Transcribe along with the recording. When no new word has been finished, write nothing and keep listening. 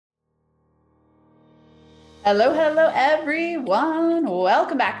Hello, hello, everyone.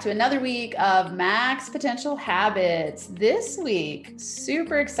 Welcome back to another week of Max Potential Habits. This week,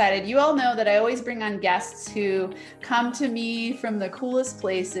 super excited. You all know that I always bring on guests who come to me from the coolest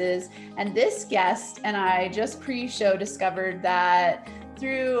places. And this guest and I just pre-show discovered that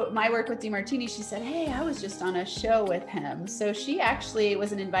through my work with DeMartini, she said, "Hey, I was just on a show with him." So she actually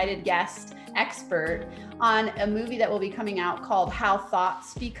was an invited guest expert on a movie that will be coming out called How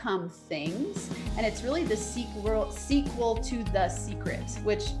Thoughts Become Things. And it's really the sequel to The Secret,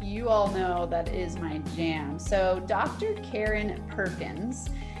 which you all know that is my jam. So Dr. Karen Perkins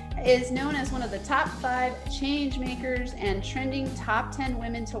is known as one of the top 5 change makers and trending top 10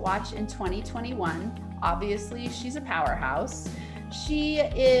 women to watch in 2021. Obviously, she's a powerhouse. She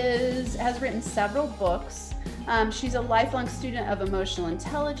has written several books. She's a lifelong student of emotional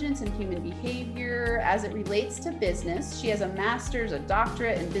intelligence and human behavior as it relates to business. She has a master's, a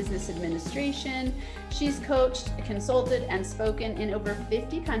doctorate in business administration. She's coached, consulted, and spoken in over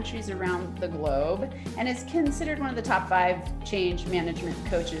 50 countries around the globe and is considered one of the top 5 change management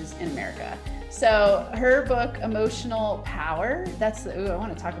coaches in America. So her book, Emotional Power, I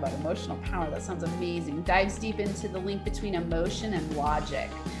want to talk about emotional power. That sounds amazing. Dives deep into the link between emotion and logic.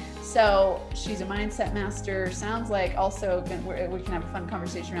 So she's a mindset master. Sounds like also we can have a fun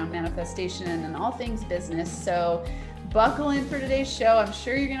conversation around manifestation and all things business. So buckle in for today's show. I'm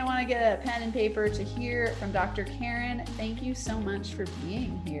sure you're going to want to get a pen and paper to hear from Dr. Karen. Thank you so much for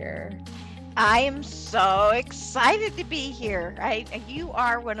being here. I am so excited to be here. You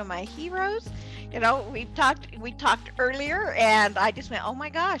are one of my heroes. You know, we talked earlier and I just went, "Oh my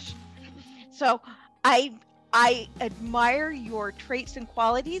gosh." So I admire your traits and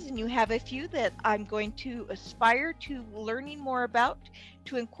qualities, and you have a few that I'm going to aspire to learning more about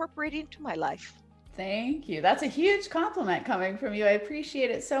to incorporate into my life. Thank you. That's a huge compliment coming from you. I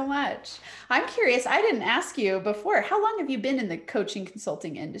appreciate it so much. I'm curious, I didn't ask you before, how long have you been in the coaching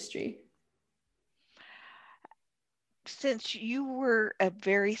consulting industry? Since you were a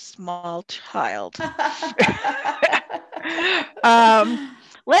very small child. um,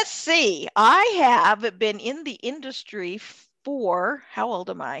 let's see. I have been in the industry for, how old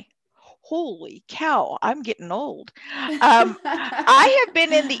am I? Holy cow, I'm getting old. I have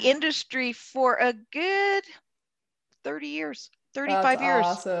been in the industry for a good 30 years, That's 35 years.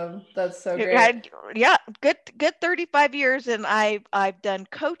 awesome. That's so great. Yeah, good 35 years, and I've done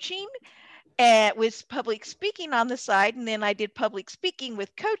coaching and with public speaking on the side, and then I did public speaking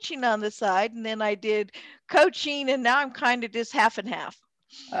with coaching on the side, and then I did coaching, and now I'm kind of just half and half.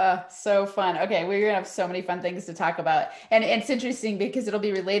 So fun. Okay, we're gonna have so many fun things to talk about. And it's interesting because it'll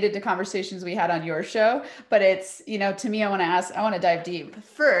be related to conversations we had on your show, but it's, to me, I want to dive deep.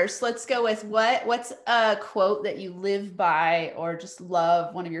 First, let's go with what's a quote that you live by or just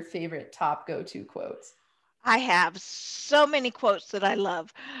love, one of your favorite top go-to quotes? I have so many quotes that I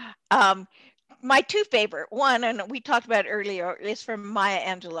love. Um, my two favorite, one, and we talked about it earlier, is from Maya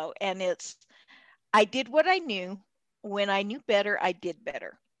Angelou, and it's, "I did what I knew. When I knew better, I did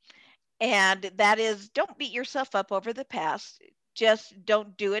better." And that is, don't beat yourself up over the past. Just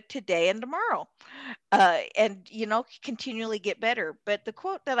don't do it today and tomorrow. And, continually get better. But the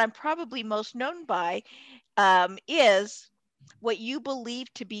quote that I'm probably most known by is, "What you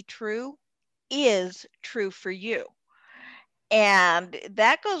believe to be true is true for you." And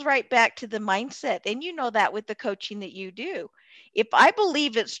that goes right back to the mindset. And you know that with the coaching that you do. If I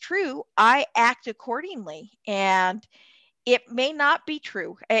believe it's true, I act accordingly. And it may not be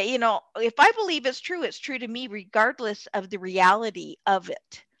true. If I believe it's true to me, regardless of the reality of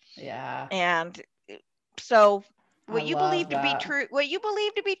it. Yeah, And so I love that. what you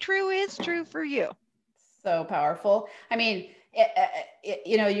believe to be true is true for you. So powerful. I mean,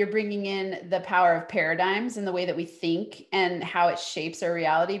 you're bringing in the power of paradigms and the way that we think and how it shapes our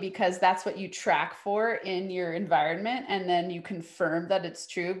reality, because that's what you track for in your environment. And then you confirm that it's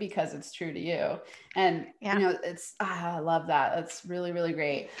true because it's true to you. And, Yeah. I love that. That's really, really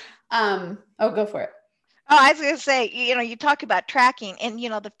great. Go for it. Oh, I was going to say, you talk about tracking, and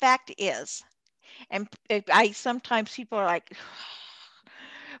the fact is, and I sometimes people are like,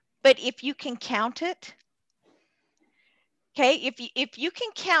 but if you can count it, okay, if you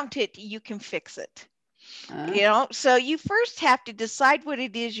can count it, you can fix it. Uh, So you first have to decide what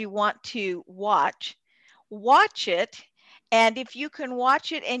it is you want to watch it. And if you can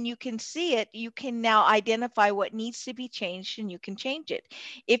watch it and you can see it, you can now identify what needs to be changed and you can change it.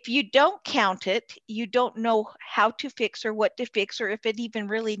 If you don't count it, you don't know how to fix or what to fix or if it even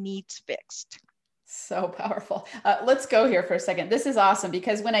really needs fixed. So powerful. Let's go here for a second. This is awesome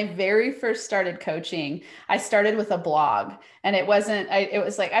because when I very first started coaching, I started with a blog, and it was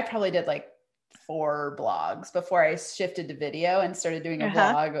like I probably did like 4 blogs before I shifted to video and started doing a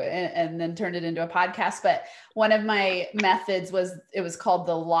vlog and then turned it into a podcast. But one of my methods it was called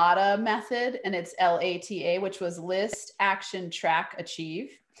the LATA method, and it's LATA, which was list, action, track,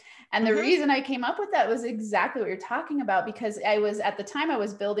 achieve. And the reason I came up with that was exactly what you're talking about, because at the time I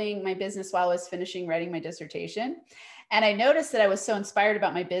was building my business while I was finishing writing my dissertation. And I noticed that I was so inspired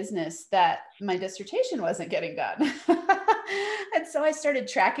about my business that my dissertation wasn't getting done. And so I started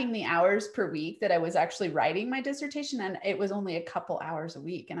tracking the hours per week that I was actually writing my dissertation. And it was only a couple hours a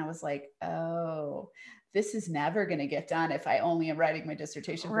week. And I was like, oh, this is never going to get done if I only am writing my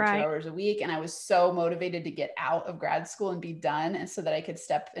dissertation for 2 hours a week. And I was so motivated to get out of grad school and be done, and so that I could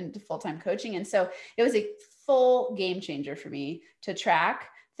step into full-time coaching. And so it was a full game changer for me to track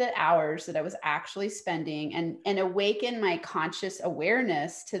the hours that I was actually spending and awaken my conscious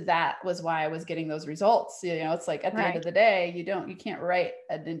awareness to that was why I was getting those results. It's like at the end of the day, you can't write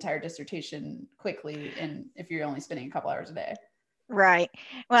an entire dissertation quickly, and if you're only spending a couple hours a day. Right.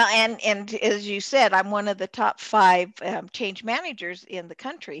 Well, and as you said, I'm one of the top 5 change managers in the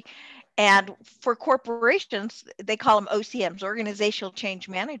country. And for corporations, they call them OCMs, organizational change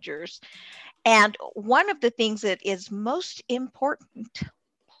managers. And one of the things that is most important,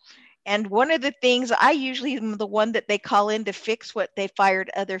 and one of the things I usually am the one that they call in to fix what they fired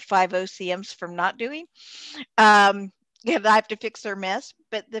other 5 OCMs from not doing. I have to fix their mess.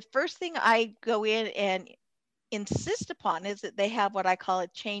 But the first thing I go in and insist upon is that they have what I call a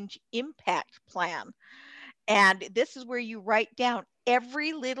change impact plan. And this is where you write down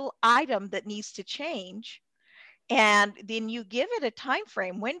every little item that needs to change. And then you give it a time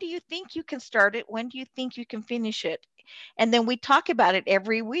frame. When do you think you can start it? When do you think you can finish it? And then we talk about it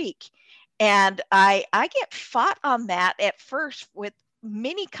every week. And I get fought on that at first with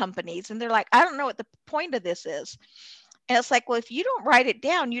many companies. And they're like, I don't know what the point of this is. And it's like, well, if you don't write it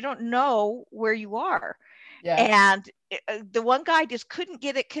down, you don't know where you are. Yeah. And the one guy just couldn't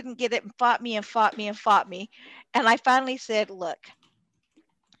get it, and fought me. And I finally said, look,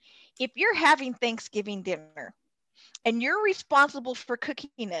 if you're having Thanksgiving dinner and you're responsible for cooking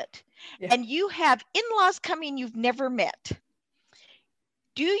it, and you have in-laws coming you've never met,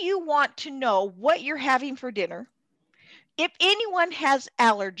 do you want to know what you're having for dinner? If anyone has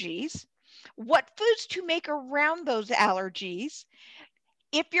allergies, what foods to make around those allergies?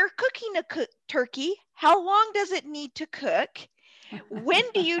 If you're cooking a turkey, how long does it need to cook? When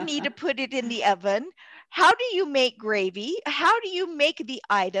do you need to put it in the oven? How do you make gravy? How do you make the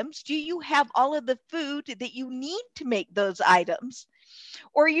items? Do you have all of the food that you need to make those items?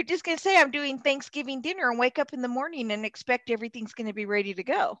 Or are you just going to say, I'm doing Thanksgiving dinner, and wake up in the morning and expect everything's going to be ready to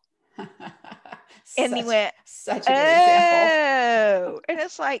go? And he went, such a good example. Oh, and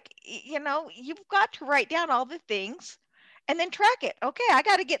it's like, you've got to write down all the things and then track it. Okay, I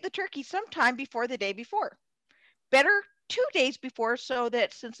got to get the turkey sometime before the day before. Better 2 days before, so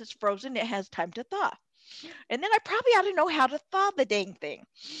that since it's frozen, it has time to thaw. And then I probably ought to know how to thaw the dang thing.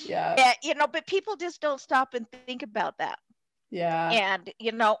 Yeah. But people just don't stop and think about that. Yeah. And,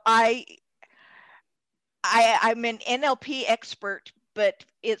 I'm an NLP expert, but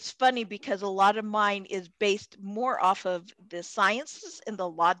it's funny because a lot of mine is based more off of the sciences and the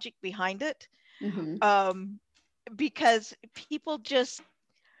logic behind it. Because people just,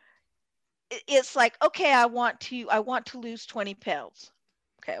 it's like, okay, I want to lose 20 pounds.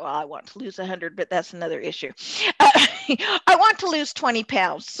 Okay, well, I want to lose 100, but that's another issue. I want to lose 20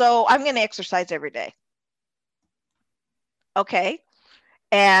 pounds, so I'm going to exercise every day. Okay,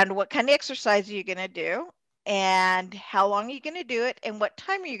 and what kind of exercise are you going to do? And how long are you going to do it? And what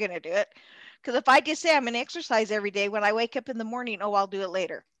time are you going to do it? Because if I just say I'm going to exercise every day, when I wake up in the morning, oh, I'll do it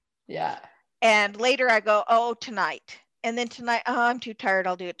later. Yeah. And later I go, oh, tonight. And then tonight, oh, I'm too tired,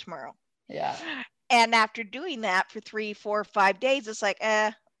 I'll do it tomorrow. Yeah. And after doing that for 3, 4, 5 days, it's like,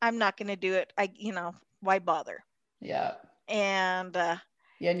 I'm not going to do it. Why bother? Yeah. And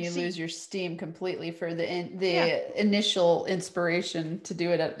and you lose your steam completely for the initial inspiration to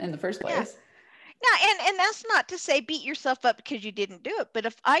do it in the first place. Yeah, and that's not to say beat yourself up because you didn't do it. But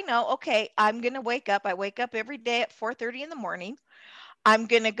if I know, okay, I'm going to wake up. I wake up every day at 4:30 in the morning. I'm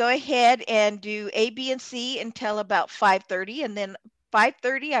going to go ahead and do A, B, and C until about 5:30. And then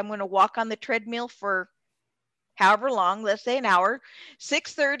 5:30, I'm going to walk on the treadmill for however long, let's say an hour.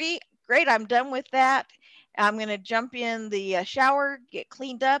 6:30, great, I'm done with that. I'm going to jump in the shower, get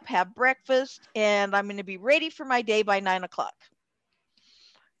cleaned up, have breakfast, and I'm going to be ready for my day by 9 o'clock.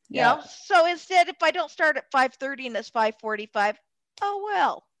 Yeah. So instead, if I don't start at 5:30 and it's 5:45, oh,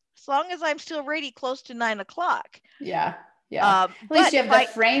 well, as long as I'm still ready close to 9 o'clock. Yeah. Yeah. At least But you if have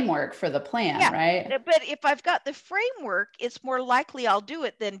the framework for the plan, yeah, right? but if I've got the framework, it's more likely I'll do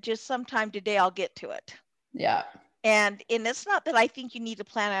it than just sometime today I'll get to it. Yeah. And it's not that I think you need to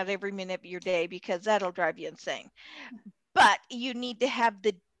plan out every minute of your day, because that'll drive you insane. But you need to have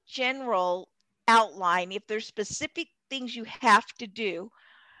the general outline. If there's specific things you have to do,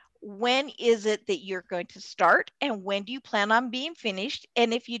 when is it that you're going to start, and when do you plan on being finished?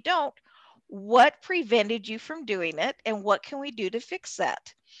 And if you don't, what prevented you from doing it, and what can we do to fix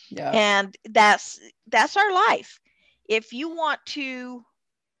that? Yeah. And that's our life. If you want to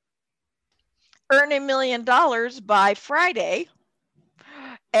earn $1 million by Friday,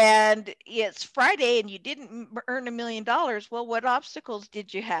 and it's Friday and you didn't earn $1 million, well, what obstacles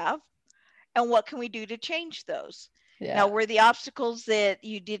did you have, and what can we do to change those? Now, Yeah. were the obstacles that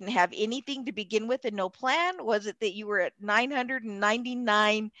you didn't have anything to begin with and no plan? Was it that you were at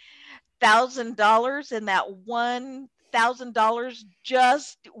 $999,000 and that $1,000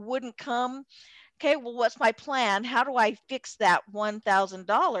 just wouldn't come? Okay, well, what's my plan? How do I fix that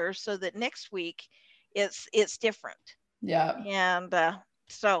 $1,000 so that next week it's different? Yeah. And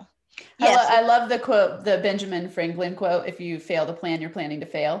so, yes, I love the quote, the Benjamin Franklin quote, if you fail to plan, you're planning to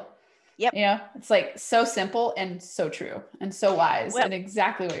fail. yep. You know, it's like so simple and so true and so wise Well, and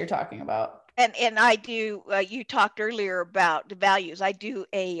exactly what you're talking about. and I do. You talked earlier about the values. I do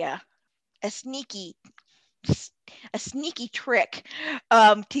a sneaky trick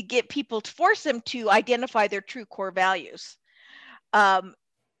to get people, to force them to identify their true core values. Um,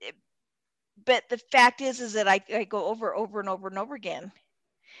 but the fact is that I go over and over again.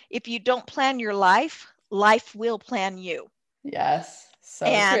 If you don't plan your life, life will plan you. Yes. So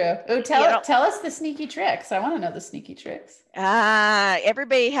And true. Oh, you know, tell us the sneaky tricks. I want to know the sneaky tricks.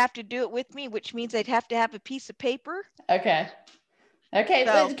 everybody have to do it with me, which means they'd have to have a piece of paper. Okay. Okay,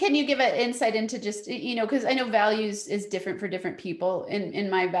 So can you give an insight into just, you know, because I know values is different for different people. In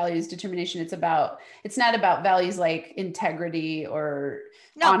my values determination, it's not about values like integrity or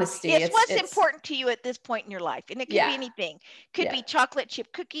no, honesty. it's what's It's important to you at this point in your life. And it could yeah, be anything. Could yeah, be chocolate chip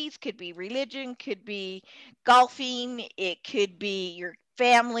cookies, could be religion, could be golfing, it could be your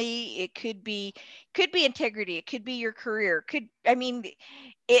family, it could be integrity, it could be your career.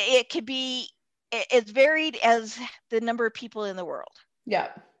 It could be as varied as the number of people in the world. yeah.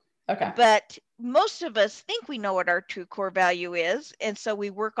 Okay. But most of us think we know what our true core value is, and so we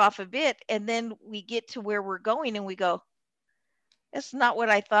work off of it, and then we get to where we're going and we go, it's not what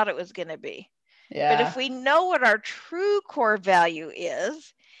I thought it was going to be. But Yeah, if we know what our true core value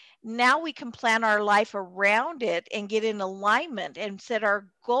is, now we can plan our life around it and get in alignment and set our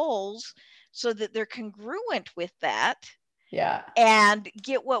goals so that they're congruent with that, yeah, and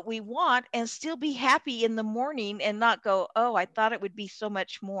get what we want and still be happy in the morning and not go, oh, I thought it would be so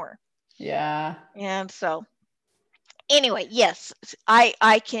much more. yeah. And so anyway, yes, I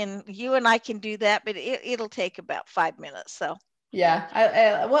can, you and I can do that, but it'll take about 5 minutes. So Yeah.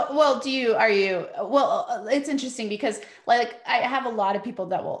 It's interesting because like I have a lot of people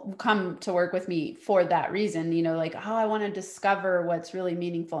that will come to work with me for that reason, you know, like, oh, I want to discover what's really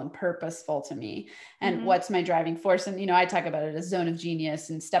meaningful and purposeful to me and what's my driving force. And, you know, I talk about it as zone of genius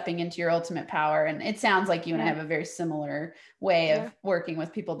and stepping into your ultimate power. And it sounds like you and I have a very similar way of working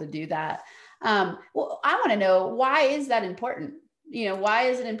with people to do that. Well, I want to know, why is that important? You know, why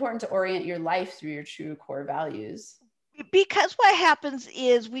is it important to orient your life through your true core values? because what happens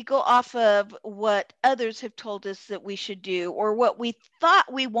is we go off of what others have told us that we should do, or what we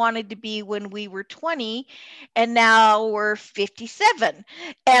thought we wanted to be when we were 20 and now we're 57,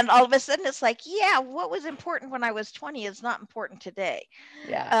 and all of a sudden it's like, yeah, what was important when I was 20 is not important today.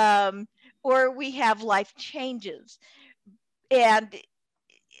 Yeah. Or we have life changes, and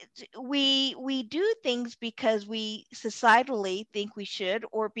we do things because we societally think we should,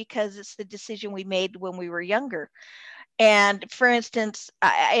 or because it's the decision we made when we were younger. And for instance,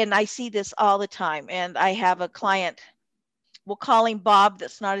 and I see this all the time, and I have a client, we'll call him Bob.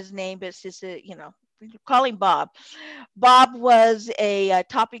 That's not his name, but it's just call him Bob. Bob was a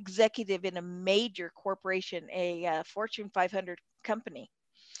top executive in a major corporation, a Fortune 500 company.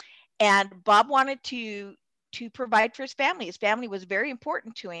 And Bob wanted to provide for his family. His family was very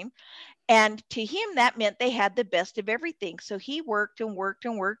important to him. And to him, that meant they had the best of everything. So he worked and worked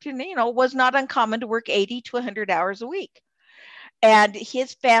and worked, and, you know, it was not uncommon to work 80 to 100 hours a week. And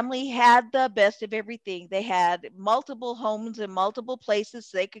his family had the best of everything. They had multiple homes and multiple places.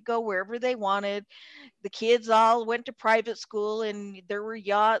 So they could go wherever they wanted. The kids all went to private school, and there were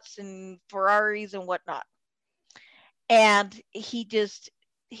yachts and Ferraris and whatnot. And he just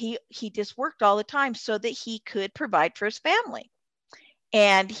worked all the time so that he could provide for his family.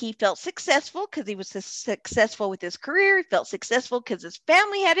 And he felt successful because he was successful with his career. He felt successful because his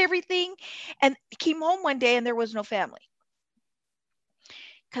family had everything. And he came home one day and there was no family,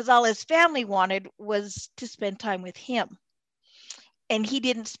 because all his family wanted was to spend time with him. And he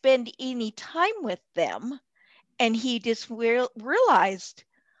didn't spend any time with them. And he just realized,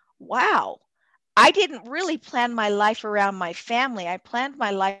 wow, I didn't really plan my life around my family. I planned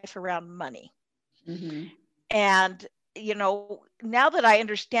my life around money. Mm-hmm. And, now that I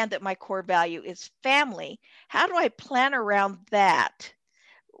understand that my core value is family, how do I plan around that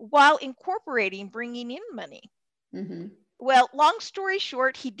while incorporating bringing in money? Mm-hmm. Well, long story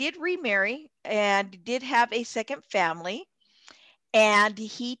short, he did remarry and did have a second family. And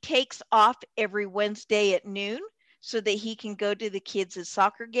he takes off every Wednesday at noon so that he can go to the kids'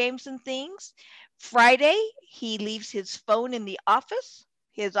 soccer games and things. Friday, he leaves his phone in the office,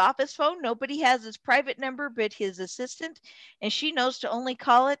 his office phone. Nobody has his private number but his assistant, and she knows to only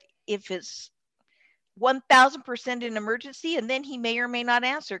call it if it's 1000% an emergency, and then he may or may not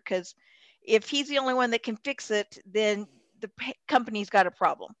answer, because if he's the only one that can fix it, then the company's got a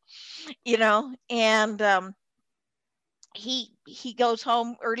problem, and he goes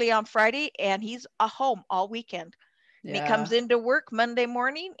home early on Friday and he's home all weekend. And he Yeah. comes into work Monday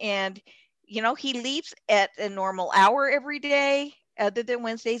morning, and he leaves at a normal hour every day other than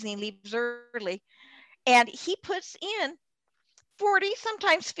Wednesdays, and he leaves early. And he puts in 40,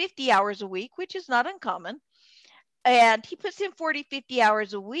 sometimes 50 hours a week, which is not uncommon. And he puts in 40, 50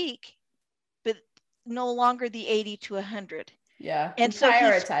 hours a week, but no longer the 80 to 100. Yeah. He And so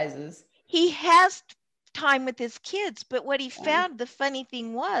prioritizes. he has time with his kids. But what he Yeah. found, the funny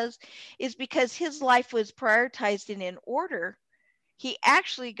thing is because his life was prioritized and in order, he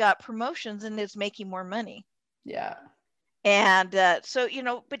actually got promotions and is making more money. Yeah. And so,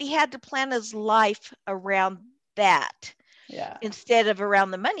 but he had to plan his life around that Yeah. instead of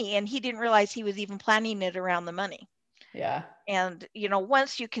around the money. And he didn't realize he was even planning it around the money. Yeah. And,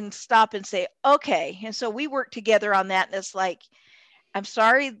 once you can stop and say, okay. And so we worked together on that. And it's like, I'm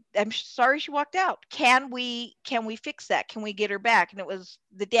sorry she walked out. Can we fix that? Can we get her back? And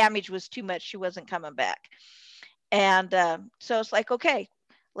the damage was too much. She wasn't coming back. And so it's like, okay,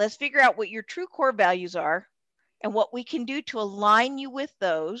 let's figure out what your true core values are and what we can do to align you with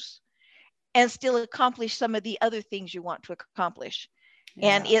those and still accomplish some of the other things you want to accomplish.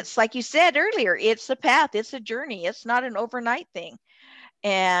 And Yeah. it's like you said earlier, it's a path, it's a journey. It's not an overnight thing.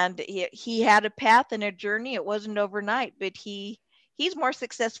 And he had a path and a journey. It wasn't overnight, but he's more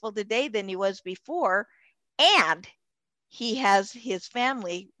successful today than he was before. And he has his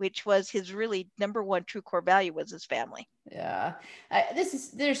family, which was his really number one true core value, was his family. Yeah.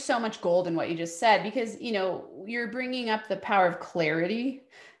 There's so much gold in what you just said, because, you're bringing up the power of clarity.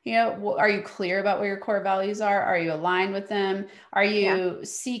 Are you clear about what your core values are? Are you aligned with them? Are Yeah. you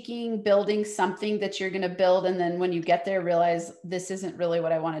seeking building something that you're going to build? And then when you get there, realize this isn't really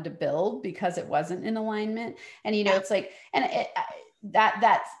what I wanted to build because it wasn't in alignment. And, Yeah. it's like, and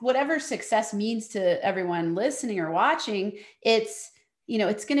that whatever success means to everyone listening or watching, it's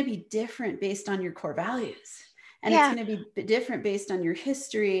going to be different based on your core values. And it's going to be different based on your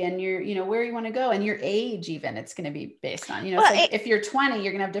history and your, where you want to go and your age. Even it's going to be based on, it's like if you're 20,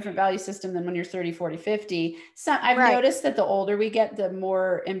 you're going to have different value system than when you're 30, 40, 50. So I've noticed that the older we get, the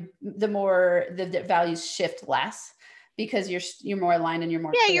more the values shift less, because you're more aligned and you're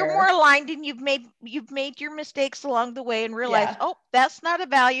more clear. You're more aligned, and you've made your mistakes along the way and realized, oh, that's not a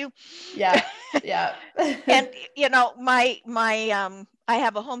value. Yeah. And my I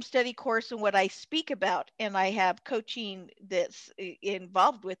have a home study course, and what I speak about, and I have coaching that's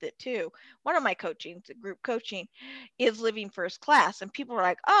involved with it too. One of my coaching, group coaching, is living first class, and people are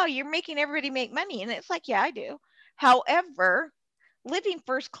like, oh, you're making everybody make money. And it's like, yeah, I do. However, living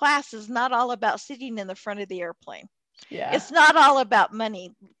first class is not all about sitting in the front of the airplane. Yeah. It's not all about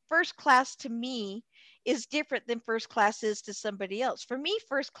money. First class to me is different than first class is to somebody else. For me,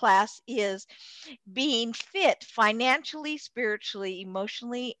 first class is being fit financially, spiritually,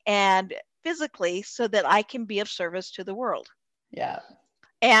 emotionally, and physically so that I can be of service to the world. Yeah.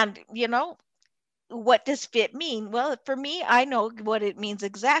 And, what does fit mean? Well, for me, I know what it means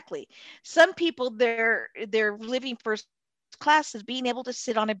exactly. Some people, they're living first class is being able to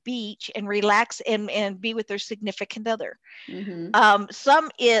sit on a beach and relax and be with their significant other. Mm-hmm. Some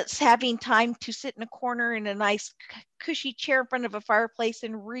it's having time to sit in a corner in a nice cushy chair in front of a fireplace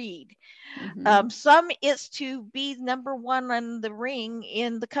and read. Mm-hmm. Some it's to be number one on the ring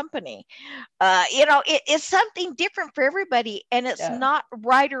in the company. It's something different for everybody, and it's not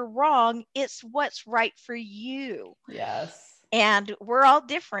right or wrong. It's what's right for you. Yes. And we're all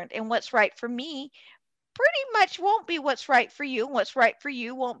different. And what's right for me pretty much won't be what's right for you. What's right for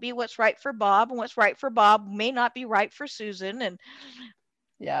you won't be what's right for Bob, and what's right for Bob may not be right for Susan. And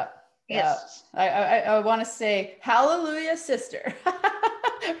Yeah. Yeah. it's I want to say hallelujah, sister.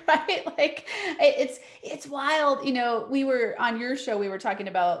 Right? Like it's wild. You know, we were on your show, we were talking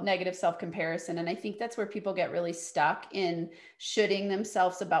about negative self-comparison. And I think that's where people get really stuck in shooting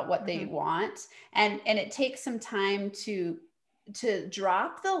themselves about what they want. And it takes some time to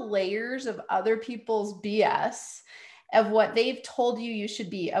drop the layers of other people's BS, of what they've told you you should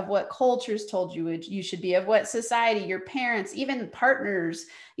be, of what cultures told you you should be, of what society, your parents, even partners,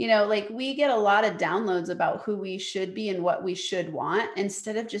 you know, like we get a lot of downloads about who we should be and what we should want,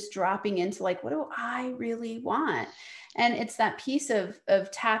 instead of just dropping into like, what do I really want? And it's that piece of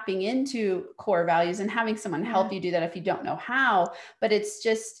tapping into core values and having someone help you do that if you don't know how. But it's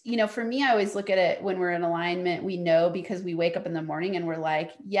just, you know, for me, I always look at it when we're in alignment, we know, because we wake up in the morning and we're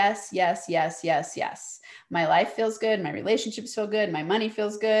like, yes, yes, yes, yes, yes. My life feels good. My relationships feel good. My money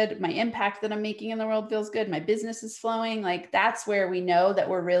feels good. My impact that I'm making in the world feels good. My business is flowing. Like that's where we know that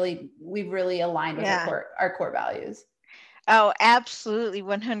we've really aligned with our core values. Oh, absolutely,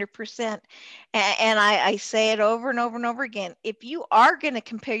 100%. And I say it over and over and over again. If you are going to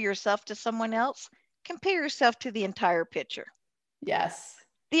compare yourself to someone else, compare yourself to the entire picture. Yes.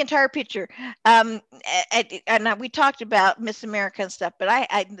 The entire picture. And we talked about Miss America and stuff, but I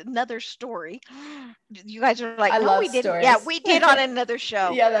another story. You guys are like, I no, love we didn't. Yeah, stories. we did on another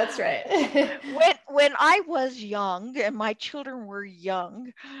show. Yeah, that's right. When I was young and my children were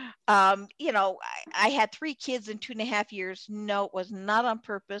young, you know, I had 3 kids in 2.5 years. No, it was not on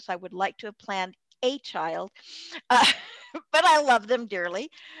purpose. I would like to have planned a child, uh, but I love them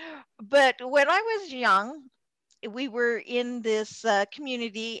dearly. But when I was young, we were in this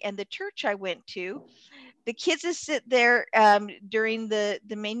community, and the church I went to, the kids would sit there during the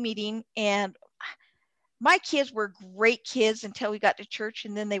main meeting, and my kids were great kids until we got to church,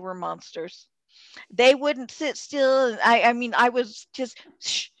 and then they were monsters. They wouldn't sit still. I mean, I was just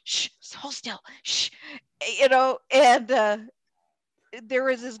shh, shh, hold still, shh, you know. And there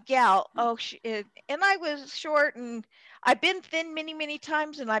was this gal. Oh, and I was short, and I've been thin many, many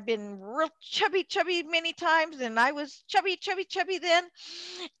times, and I've been real chubby, chubby many times, and I was chubby, chubby, chubby then.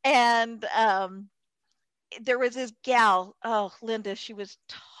 And there was this gal. Oh, Linda, she was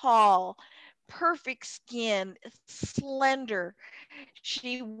tall, perfect skin, slender.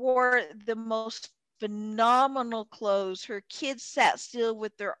 She wore the most phenomenal clothes. Her kids sat still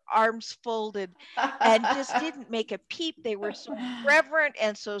with their arms folded and just didn't make a peep. They were so reverent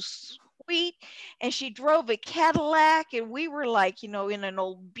and so sweet. And she drove a Cadillac, and we were like, you know, in an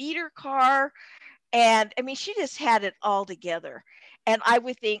old beater car. And I mean, she just had it all together. And I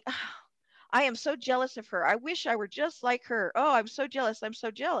would think, oh, I am so jealous of her. I wish I were just like her. Oh, I'm so jealous. I'm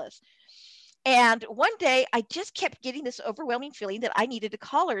so jealous. And one day I just kept getting this overwhelming feeling that I needed to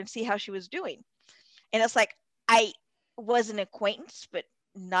call her and see how she was doing. And it's like I was an acquaintance, but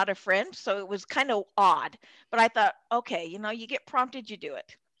not a friend. So it was kind of odd. But I thought, okay, you know, you get prompted, you do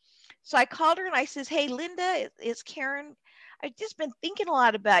it. So I called her and I says, hey, Linda, it's Karen. I've just been thinking a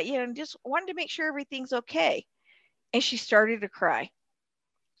lot about you and just wanted to make sure everything's okay. And she started to cry.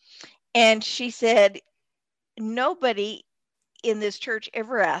 And she said, nobody in this church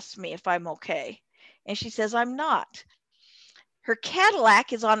ever asks me if I'm okay. And she says, I'm not. Her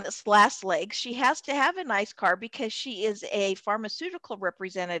Cadillac is on its last legs. She has to have a nice car because she is a pharmaceutical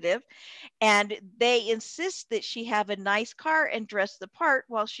representative, and they insist that she have a nice car and dress the part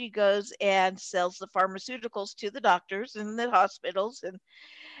while she goes and sells the pharmaceuticals to the doctors and the hospitals.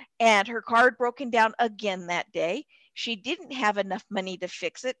 And her car had broken down again that day. She didn't have enough money to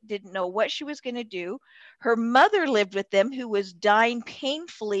fix it, didn't know what she was going to do. Her mother lived with them, who was dying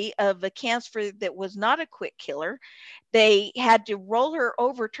painfully of a cancer that was not a quick killer. They had to roll her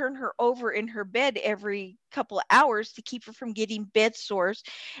over, turn her over in her bed every couple of hours to keep her from getting bed sores.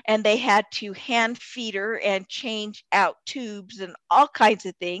 And they had to hand feed her and change out tubes and all kinds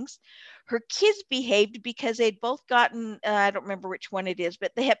of things. Her kids behaved because they'd both gotten, I don't remember which one it is,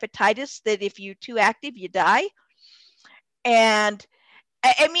 but the hepatitis that if you're too active, you die. And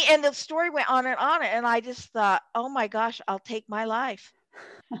I mean, and the story went on, and I just thought, oh my gosh, I'll take my life.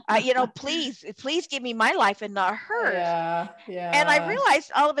 You know, please give me my life and not hers. Yeah, And I yeah.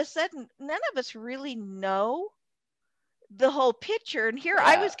 realized all of a sudden, none of us really know the whole picture. And here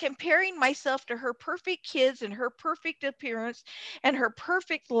I Yeah. was comparing myself to her perfect kids and her perfect appearance and her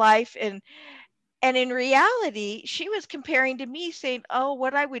perfect life. And in reality, she was comparing to me, saying, oh,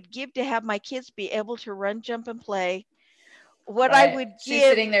 what I would give to have my kids be able to run, jump, and play. What I Right. would She's give.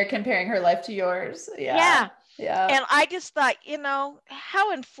 sitting there comparing her life to yours. Yeah. Yeah. Yeah. And I just thought, you know,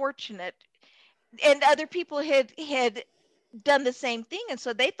 how unfortunate. and other people had done the same thing, and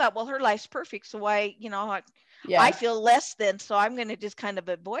so they thought, well, her life's perfect, so why, I Yeah. feel less than, so I'm going to just kind of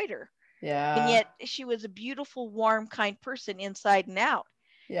avoid her. And Yeah. yet she was a beautiful, warm, kind person inside and out.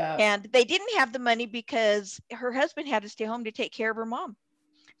 Yeah. And they didn't have the money because her husband had to stay home to take care of her mom.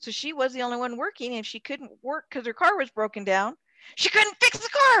 So she was the only one working, and she couldn't work because her car was broken down. She couldn't fix the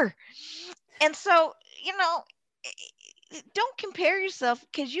car. And so, don't compare yourself,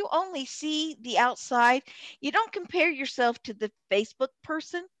 because you only see the outside. You don't compare yourself to the Facebook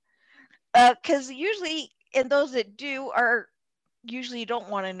person, because usually, and those that do are usually don't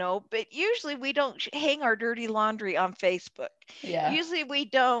want to know, but usually we don't hang our dirty laundry on Facebook. Yeah. Usually we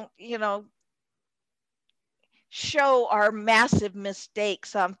don't, show our massive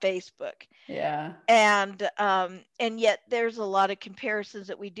mistakes on Facebook. Yeah. And yet there's a lot of comparisons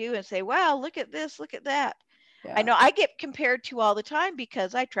that we do and say, wow, look at this, look at that. I Yeah. know I get compared to all the time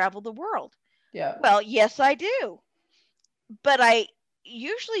because I travel the world. Yeah. Well, yes, I do. But I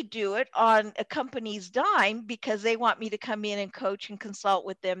usually do it on a company's dime because they want me to come in and coach and consult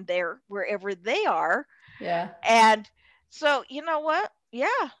with them there wherever they are. Yeah. And so, you know what? Yeah.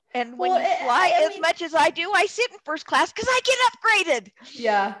 And when Well, you fly I as mean, much as I do, I sit in first class because I get upgraded.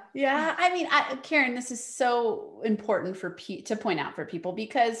 yeah, yeah. I mean, Karen, this is so important to point out for people,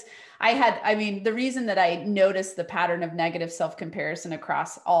 because I mean, the reason that I noticed the pattern of negative self-comparison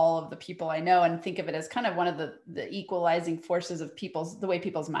across all of the people I know, and think of it as kind of one of the equalizing forces of the way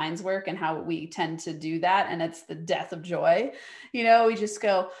people's minds work and how we tend to do that. And it's the death of joy. We just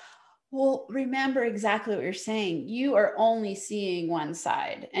go, well, remember exactly what you're saying. You are only seeing one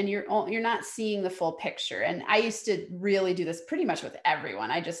side, and you're not seeing the full picture. And I used to really do this pretty much with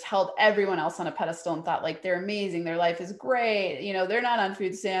everyone. I just held everyone else on a pedestal and thought, like, they're amazing, their life is great. They're not on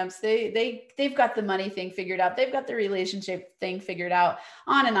food stamps. They've got the money thing figured out. They've got the relationship thing figured out.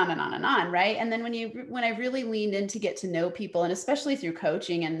 On and on and on and on, right? And then when I really leaned in to get to know people, and especially through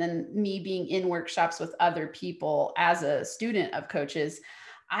coaching, and then me being in workshops with other people as a student of coaches,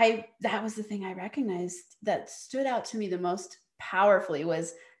 that was the thing I recognized that stood out to me the most powerfully,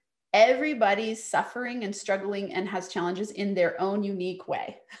 was everybody's suffering and struggling and has challenges in their own unique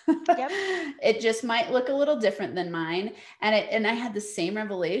way. Yep. It just might look a little different than mine. And I had the same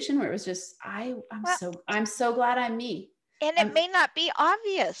revelation where it was just, Well, I'm so glad I'm me. and it may not be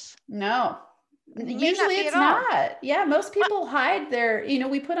obvious. No, It may not usually be at it's all. not. Yeah, most Well, people hide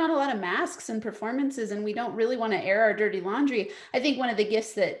we put on a lot of masks and performances, and we don't really want to air our dirty laundry. I think one of the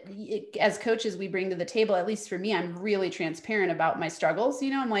gifts that as coaches we bring to the table, at least for me, I'm really transparent about my struggles.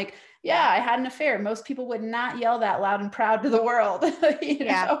 I'm like, yeah, I had an affair. Most people would not yell that loud and proud to the world.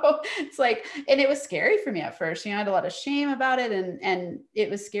 yeah. It's like, and it was scary for me at first. I had a lot of shame about it, and it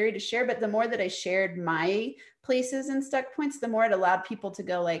was scary to share. But the more that I shared my places and stuck points, the more it allowed people to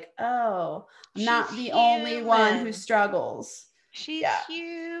go like, oh, I'm She's not the only one who human. struggles. She's Yeah.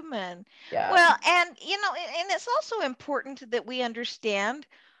 human. Yeah. Well, and and it's also important that we understand,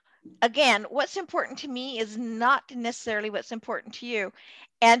 again, what's important to me is not necessarily what's important to you.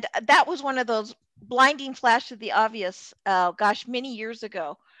 And that was one of those blinding flashes of the obvious, many years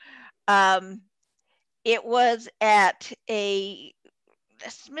ago. Um, it was at a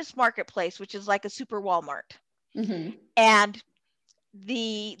Smith's Marketplace, which is like a super Walmart. Mm-hmm. And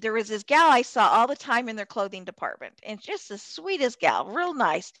there was this gal I saw all the time in their clothing department, and just the sweetest gal, real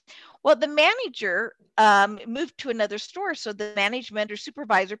nice. Well, the manager moved to another store, so the management or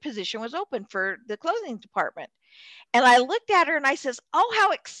supervisor position was open for the clothing department. And I looked at her and I says, "Oh,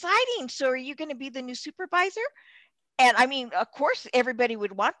 how exciting! So are you going to be the new supervisor?" And I mean, of course, everybody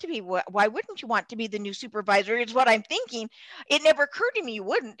would want to be. Why wouldn't you want to be the new supervisor? Is what I'm thinking. It never occurred to me you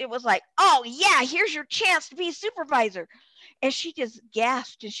wouldn't. It was like, oh, yeah, here's your chance to be a supervisor. And she just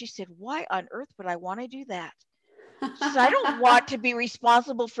gasped and she said, why on earth would I want to do that? She said, I don't want to be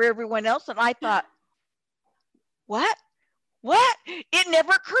responsible for everyone else. And I thought, what? What? It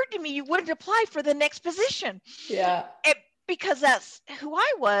never occurred to me you wouldn't apply for the next position. Yeah. Because that's who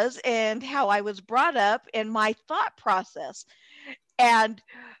I was and how I was brought up and my thought process. And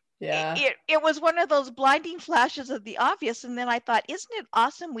Yeah. it was one of those blinding flashes of the obvious. And then I thought, isn't it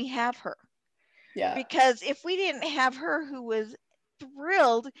awesome we have her? Yeah. Because if we didn't have her, who was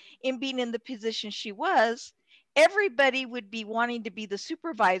thrilled in being in the position she was, everybody would be wanting to be the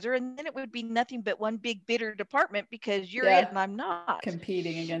supervisor, and then it would be nothing but one big bitter department because you're it Yeah. and I'm not.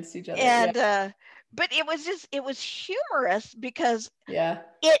 Competing against each other. And Yeah. but it was humorous because Yeah.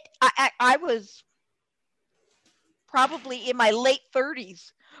 I was probably in my late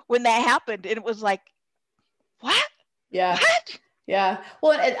 30s when that happened, and it was like, what? Yeah. What? Yeah.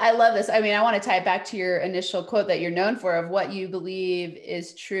 Well, I love this. I mean, I want to tie it back to your initial quote that you're known for of what you believe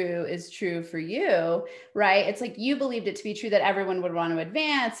is true for you, right? It's like you believed it to be true that everyone would want to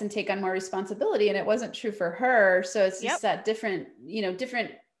advance and take on more responsibility, and it wasn't true for her. So it's Yep. just that different,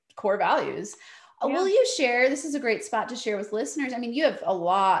 different core values. Yeah. Will you share? This is a great spot to share with listeners. I mean, you have a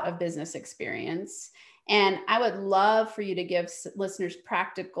lot of business experience. And I would love for you to give listeners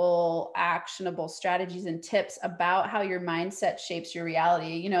practical, actionable strategies and tips about how your mindset shapes your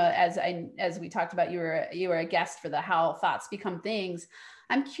reality. As we talked about, you were a guest for the How Thoughts Become Things.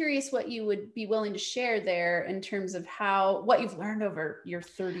 I'm curious what you would be willing to share there in terms of what you've learned over your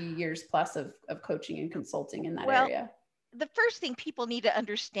 30 years plus of coaching and consulting in that Well, area. the first thing people need to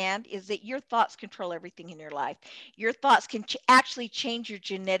understand is that your thoughts control everything in your life. Your thoughts can actually change your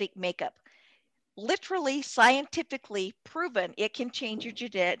genetic makeup. Literally, scientifically proven, it can change your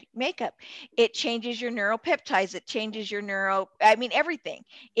genetic makeup. It changes your neuropeptides. It changes your everything.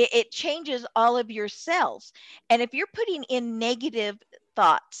 It changes all of your cells. And if you're putting in negative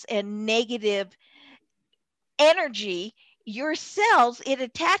thoughts and negative energy, your cells, it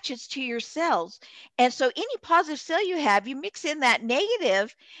attaches to your cells. And so any positive cell you have, you mix in that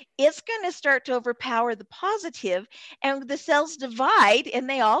negative, it's going to start to overpower the positive, and the cells divide, and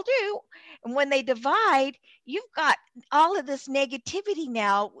they all do. And when they divide, you've got all of this negativity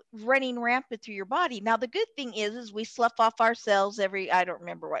now running rampant through your body. Now, the good thing is we slough off our cells every, I don't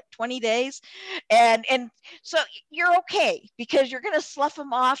remember what, 20 days. And so you're okay because you're going to slough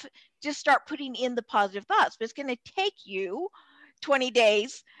them off. Just start putting in the positive thoughts. But it's going to take you 20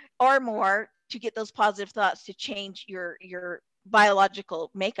 days or more to get those positive thoughts to change your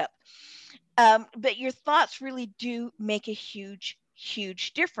biological makeup. But your thoughts really do make a huge,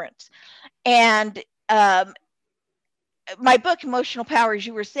 huge difference. And my book, Emotional Power, as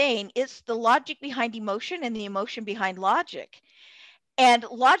you were saying, it's the logic behind emotion and the emotion behind logic. And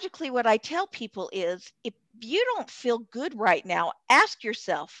logically, what I tell people is if you don't feel good right now, ask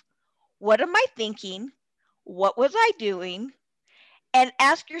yourself, what am I thinking? What was I doing? And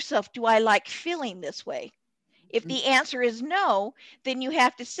ask yourself, do I like feeling this way? If the answer is no, then you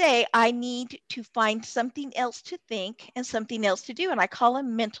have to say, I need to find something else to think and something else to do. And I call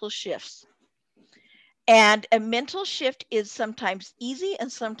them mental shifts. And a mental shift is sometimes easy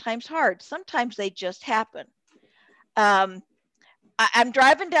and sometimes hard. Sometimes they just happen. I'm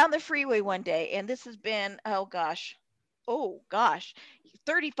driving down the freeway one day, and this has been, oh gosh,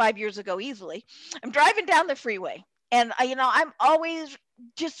 35 years ago easily. I'm driving down the freeway, and I'm always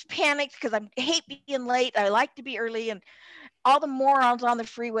just panicked because I hate being late. I like to be early, and all the morons on the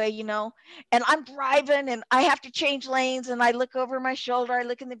freeway. And I'm driving, and I have to change lanes, and I look over my shoulder, I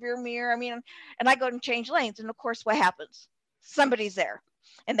look in the rear mirror, and I go and change lanes, and of course, what happens? Somebody's there,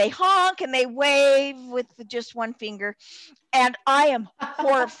 and they honk and they wave with just one finger, and I am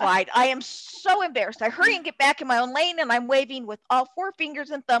horrified. I am so embarrassed. I hurry and get back in my own lane, and I'm waving with all four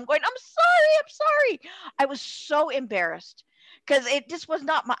fingers and thumb, going, I'm sorry. I was so embarrassed because it just was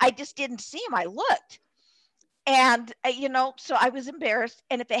not I just didn't see him. I looked. And, so I was embarrassed.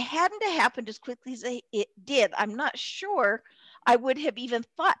 And if it hadn't happened as quickly as it did, I'm not sure I would have even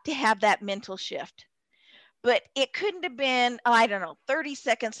thought to have that mental shift. But it couldn't have been, I don't know, 30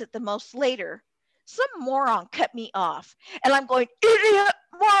 seconds at the most later. Some moron cut me off. And I'm going, idiot,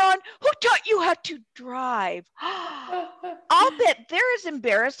 moron, who taught you how to drive? I'll bet they're as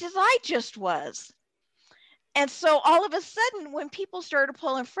embarrassed as I just was. And so all of a sudden, when people started to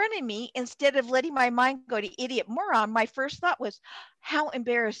pull in front of me, instead of letting my mind go to idiot moron, my first thought was, how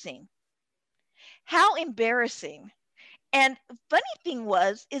embarrassing. How embarrassing. And funny thing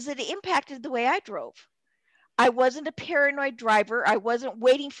is that it impacted the way I drove. I wasn't a paranoid driver. I wasn't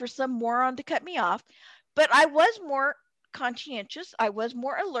waiting for some moron to cut me off, but I was more conscientious. I was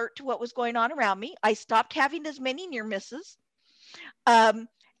more alert to what was going on around me. I stopped having as many near misses.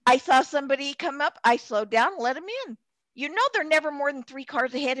 I saw somebody come up. I slowed down, let them in. They're never more than 3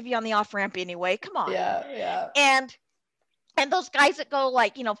 cars ahead of you on the off ramp anyway. Come on. Yeah. And those guys that go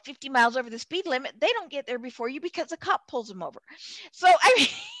 50 miles over the speed limit, they don't get there before you because the cop pulls them over. So I mean,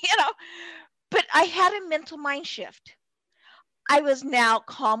 but I had a mental mind shift. I was now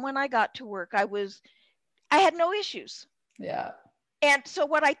calm when I got to work. I had no issues. Yeah. And so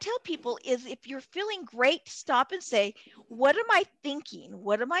what I tell people is if you're feeling great, stop and say, what am I thinking?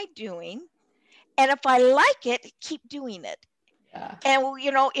 What am I doing? And if I like it, keep doing it. Yeah. And,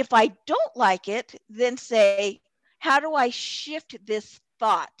 if I don't like it, then say, how do I shift this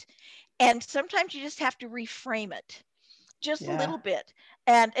thought? And sometimes you just have to reframe it just a little bit.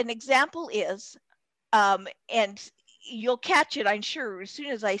 And an example is, and you'll catch it, I'm sure, as soon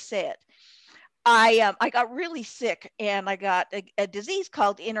as I say it. I got really sick, and I got a disease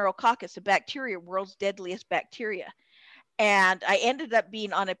called Enterococcus, a bacteria, world's deadliest bacteria. And I ended up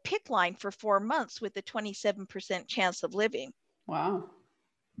being on a PICC line for 4 months with a 27% chance of living. Wow.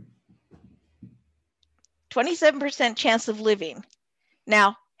 27% chance of living.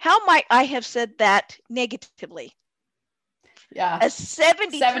 Now, how might I have said that negatively? Yeah. A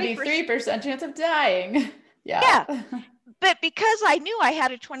 73% chance of dying. Yeah. Yeah. But because I knew I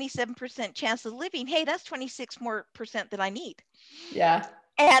had a 27% chance of living, hey, that's 26% more than I need. Yeah.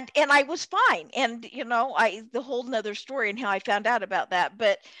 And I was fine. And the whole nother story and how I found out about that.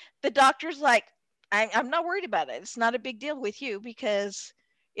 But the doctor's like, I'm not worried about it. It's not a big deal with you, because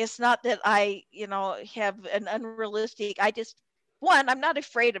it's not that I, have an unrealistic, I'm not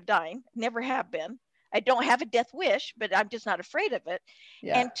afraid of dying. Never have been. I don't have a death wish, but I'm just not afraid of it.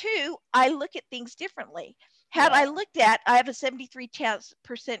 Yeah. And two, I look at things differently. Had I looked at, I have a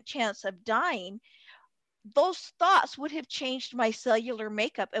 73% chance of dying, those thoughts would have changed my cellular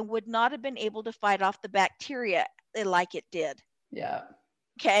makeup and would not have been able to fight off the bacteria like it did. Yeah.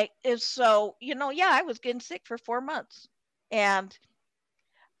 Okay. And so, I was getting sick for 4 months,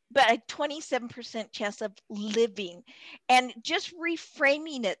 but a 27% chance of living, and just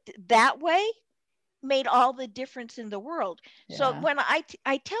reframing it that way made all the difference in the world. Yeah. So when I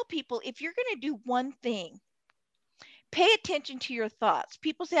tell people, if you're going to do one thing, pay attention to your thoughts.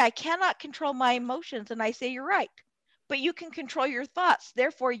 People say, I cannot control my emotions. And I say, you're right. But you can control your thoughts.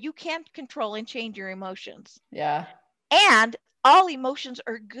 Therefore, you can control and change your emotions. Yeah. And all emotions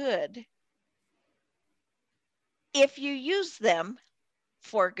are good if you use them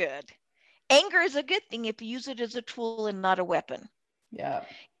for good. Anger is a good thing if you use it as a tool and not a weapon. Yeah.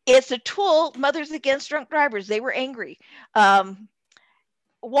 It's a tool. Mothers Against Drunk Drivers, they were angry.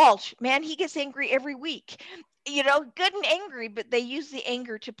 Walsh, man, he gets angry every week. Good and angry, but they use the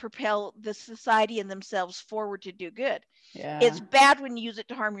anger to propel the society and themselves forward to do good. Yeah. It's bad when you use it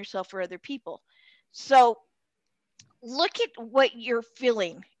to harm yourself or other people. So look at what you're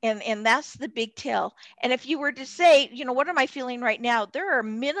feeling, and that's the big tell. And if you were to say, what am I feeling right now? There are a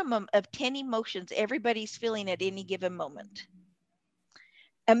minimum of 10 emotions everybody's feeling at any given moment.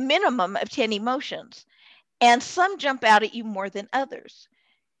 A minimum of 10 emotions. And some jump out at you more than others.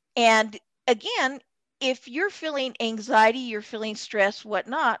 And again, if you're feeling anxiety, you're feeling stress,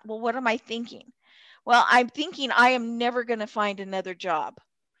 whatnot, well, what am I thinking? Well, I'm thinking I am never going to find another job.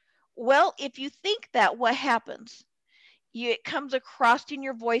 Well, if you think that, what happens? It comes across in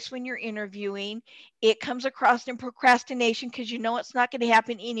your voice when you're interviewing. It comes across in procrastination because it's not going to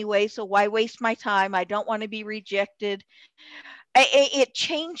happen anyway. So why waste my time? I don't want to be rejected. It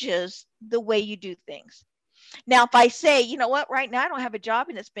changes the way you do things. Now, if I say, you know what, right now I don't have a job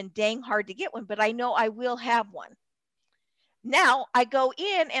and it's been dang hard to get one, but I know I will have one. Now I go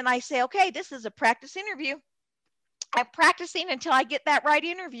in and I say, okay, this is a practice interview. I'm practicing until I get that right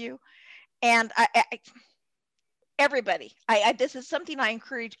interview. And everybody, this is something I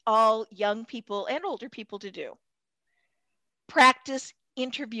encourage all young people and older people to do. Practice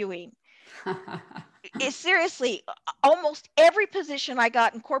interviewing. Seriously, almost every position I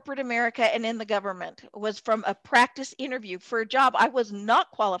got in corporate America and in the government was from a practice interview for a job I was not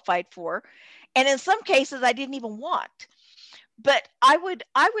qualified for. And in some cases I didn't even want. But I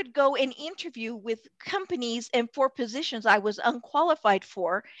would go and interview with companies and for positions I was unqualified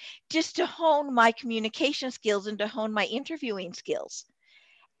for, just to hone my communication skills and to hone my interviewing skills.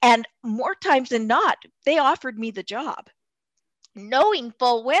 And more times than not, they offered me the job, knowing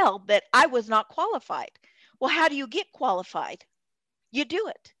full well that I was not qualified. Well, how do you get qualified? You do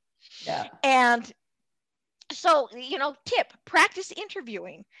it. Yeah. And so, tip, practice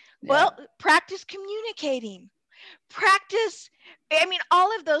interviewing. Well, practice communicating. Practice,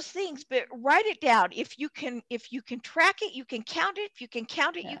 all of those things, but write it down. If you can track it, you can count it. If you can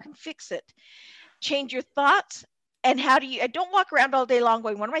count it, you can fix it. Change your thoughts. And how do you, don't walk around all day long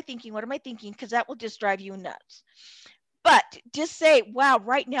going, what am I thinking? What am I thinking? Because that will just drive you nuts. But just say, wow,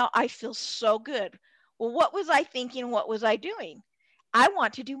 right now I feel so good. Well, what was I thinking? What was I doing? I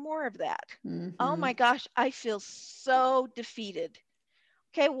want to do more of that. Mm-hmm. Oh my gosh, I feel so defeated.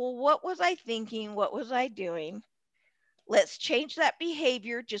 Okay, well, what was I thinking? What was I doing? Let's change that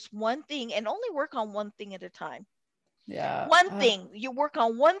behavior, just one thing, and only work on one thing at a time. Yeah. One thing. You work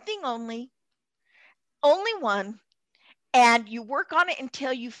on one thing only one, and you work on it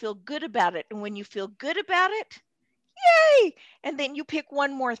until you feel good about it. And when you feel good about it, yay! And then you pick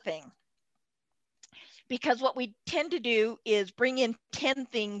one more thing. Because what we tend to do is bring in 10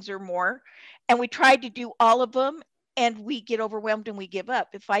 things or more, and we try to do all of them, and we get overwhelmed and we give up.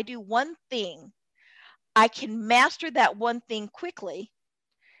 If I do one thing, I can master that one thing quickly,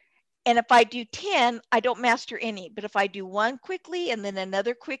 And if I do 10, I don't master any. But if I do one quickly and then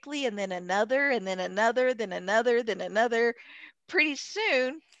another quickly and then another and then another, then another, then another, pretty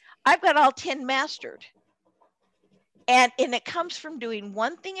soon I've got all 10 mastered. And it comes from doing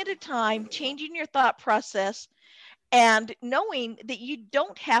one thing at a time, changing your thought process, and knowing that you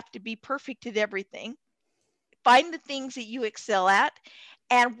don't have to be perfect at everything. Find the things that you excel at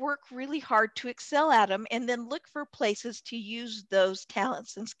and work really hard to excel at them, and then look for places to use those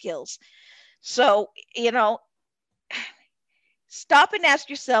talents and skills. So, stop and ask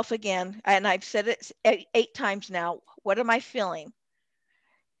yourself again, and I've said it 8 times now, what am I feeling?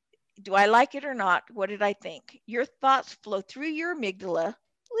 Do I like it or not? What did I think? Your thoughts flow through your amygdala,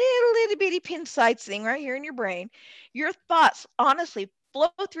 little bitty pin sized thing right here in your brain. Your thoughts honestly flow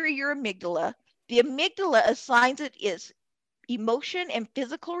through your amygdala. The amygdala assigns it its emotion and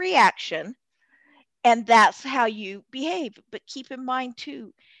physical reaction, and that's how you behave. But keep in mind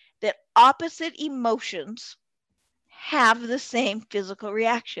too that opposite emotions have the same physical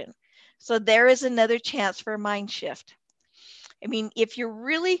reaction. So there is another chance for a mind shift. I mean, if you're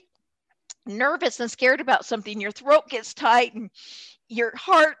really nervous and scared about something, your throat gets tight and your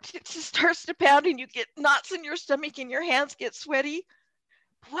heart starts to pound and you get knots in your stomach and your hands get sweaty.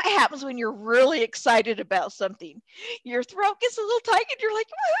 What happens when you're really excited about something? Your throat gets a little tight and you're like,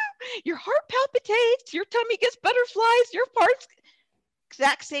 woo! Your heart palpitates, your tummy gets butterflies, your parts,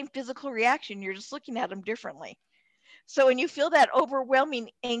 exact same physical reaction. You're just looking at them differently. So when you feel that overwhelming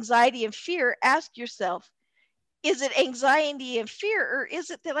anxiety and fear, ask yourself, is it anxiety and fear, or is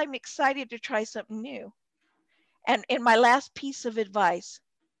it that I'm excited to try something new? And in my last piece of advice,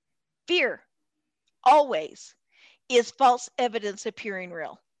 fear always is false evidence appearing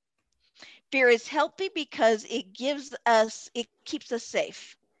real. Fear is healthy because it keeps us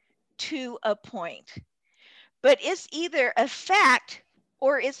safe to a point. But it's either a fact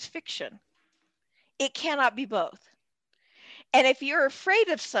or it's fiction. It cannot be both. And if you're afraid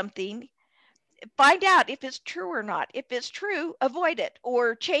of something, find out if it's true or not. If it's true, avoid it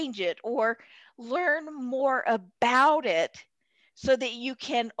or change it or learn more about it so that you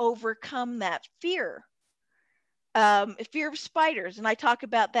can overcome that fear. Fear of spiders. And I talk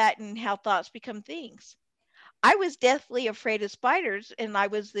about that and how thoughts become things. I was deathly afraid of spiders, and I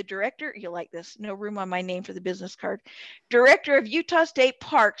was the director. You'll like this. No room on my name for the business card. Director of Utah State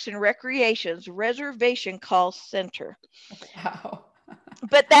Parks and Recreation's Reservation Call Center. Wow.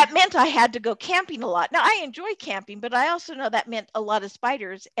 But that meant I had to go camping a lot. Now, I enjoy camping, but I also know that meant a lot of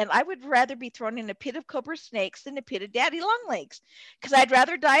spiders. And I would rather be thrown in a pit of cobra snakes than a pit of daddy longlegs, because I'd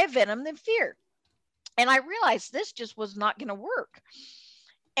rather die of venom than fear. And I realized this just was not going to work.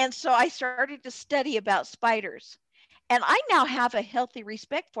 And so I started to study about spiders. And I now have a healthy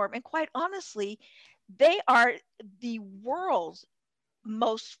respect for them. And quite honestly, they are the world's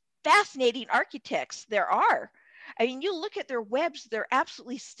most fascinating architects there are. I mean, you look at their webs, they're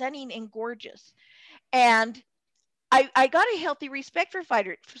absolutely stunning and gorgeous. And I got a healthy respect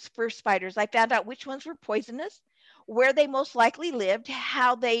for spiders. I found out which ones were poisonous, where they most likely lived,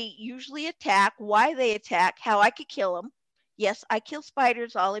 how they usually attack, why they attack, how I could kill them. Yes, I kill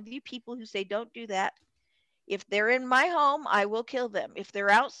spiders. All of you people who say don't do that. If they're in my home, I will kill them. If they're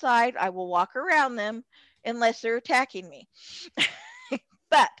outside, I will walk around them unless they're attacking me.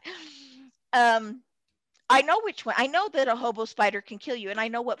 But I know which one. I know that a hobo spider can kill you, and I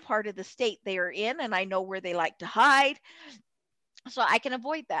know what part of the state they are in, and I know where they like to hide. So I can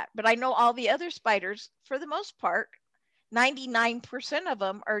avoid that. But I know all the other spiders, for the most part, 99% of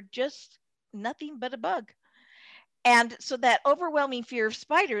them are just nothing but a bug. And so that overwhelming fear of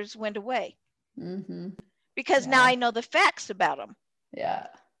spiders went away. Mm-hmm. Because now I know the facts about them. Yeah.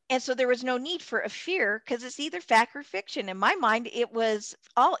 And so there was no need for a fear, because it's either fact or fiction. In my mind, it was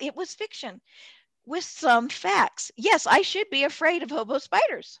fiction with some facts. Yes, I should be afraid of hobo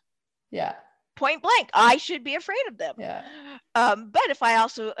spiders. Yeah. Point blank, I should be afraid of them. Yeah. But if I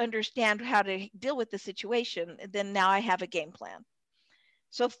also understand how to deal with the situation, then now I have a game plan.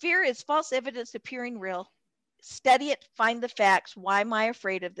 So fear is false evidence appearing real. Study it, find the facts. Why am I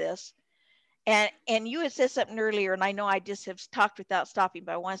afraid of this? And you had said something earlier, and I know I just have talked without stopping,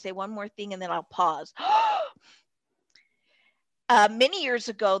 but I want to say one more thing and then I'll pause. Many years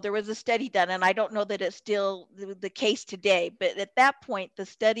ago, there was a study done, and I don't know that it's still the case today, but at that point, the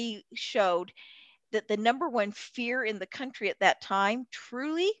study showed that the number one fear in the country at that time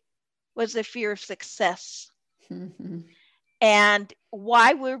truly was the fear of success. Mm-hmm. And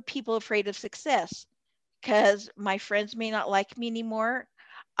why were people afraid of success? Because my friends may not like me anymore.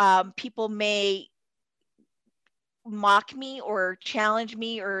 People may mock me or challenge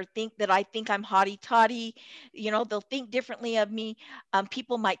me or think that I think I'm haughty toddy. They'll think differently of me.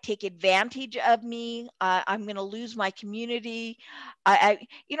 People might take advantage of me. I'm going to lose my community.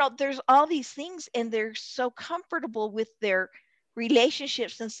 There's all these things, and they're so comfortable with their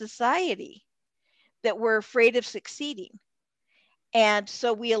relationships and society that we're afraid of succeeding. And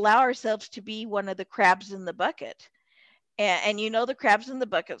so we allow ourselves to be one of the crabs in the bucket. And the crabs in the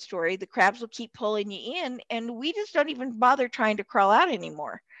bucket story, the crabs will keep pulling you in, and we just don't even bother trying to crawl out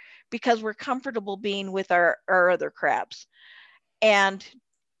anymore because we're comfortable being with our other crabs. And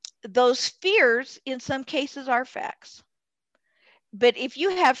those fears in some cases are facts. But if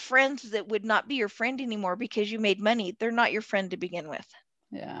you have friends that would not be your friend anymore because you made money, they're not your friend to begin with.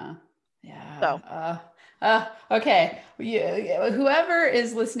 Yeah. Yeah. So Okay. Whoever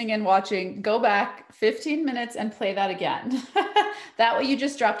is listening and watching, go back 15 minutes and play that again. That way you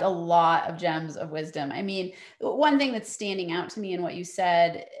just dropped a lot of gems of wisdom. I mean, one thing that's standing out to me in what you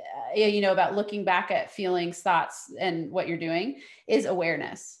said, about looking back at feelings, thoughts, and what you're doing is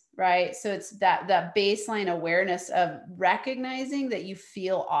awareness. Right. So it's that baseline awareness of recognizing that you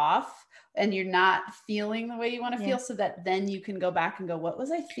feel off and you're not feeling the way you want to feel, so that then you can go back and go, what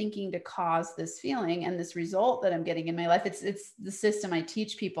was I thinking to cause this feeling and this result that I'm getting in my life? It's the system I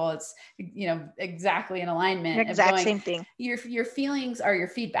teach people. It's, exactly in alignment of going, same thing. Your feelings are your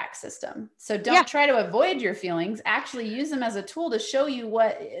feedback system. So don't try to avoid your feelings, actually use them as a tool to show you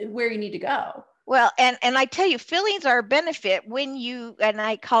where you need to go. Well, and I tell you, feelings are a benefit when you, and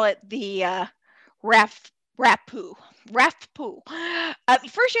I call it the RAFPU.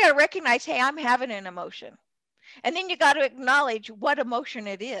 First, you got to recognize, hey, I'm having an emotion. And then you got to acknowledge what emotion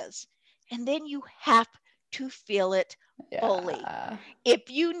it is. And then you have to feel it fully. If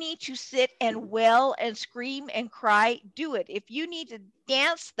you need to sit and wail and scream and cry, do it. If you need to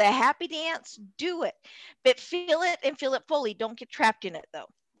dance the happy dance, do it. But feel it and feel it fully. Don't get trapped in it, though.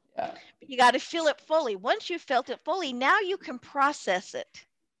 Yeah. You got to feel it fully. Once you've felt it fully, now you can process it.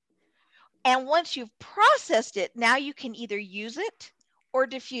 And once you've processed it, now you can either use it or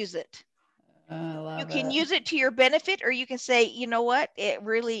diffuse it. I love You can it. use it to your benefit, or you can say, you know what, it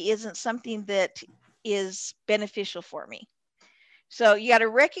really isn't something that is beneficial for me. So you got to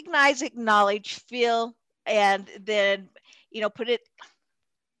recognize, acknowledge, feel, and then,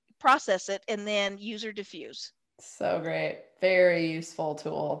 process it, and then use or diffuse. So great. Very useful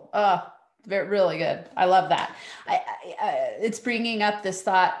tool. Really good. I love that. It's bringing up this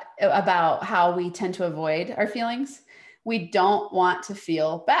thought about how we tend to avoid our feelings. We don't want to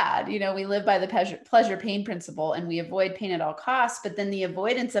feel bad. We live by the pleasure pain principle, and we avoid pain at all costs, but then the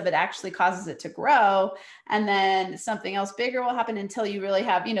avoidance of it actually causes it to grow. And then something else bigger will happen until you really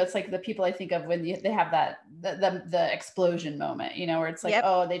have, it's like the people I think of when they have that, the explosion moment, where it's like,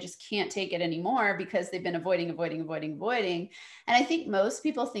 oh, they just can't take it anymore because they've been avoiding. And I think most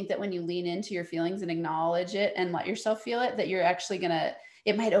people think that when you lean into your feelings and acknowledge it and let yourself feel it, that you're actually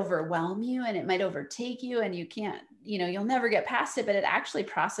it might overwhelm you and it might overtake you and you can't, you'll never get past it, but it actually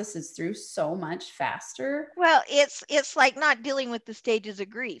processes through so much faster. Well, it's like not dealing with the stages of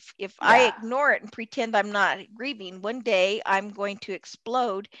grief. If I ignore it and pretend I'm not grieving, one day I'm going to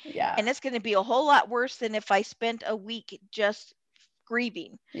explode. Yeah. And it's going to be a whole lot worse than if I spent a week just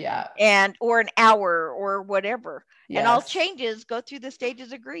grieving. Yeah. Or an hour or whatever. Yes. And all changes go through the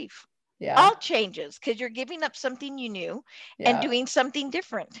stages of grief. Yeah. All changes, because you're giving up something you knew and doing something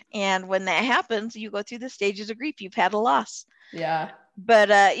different. And when that happens, you go through the stages of grief. You've had a loss. Yeah.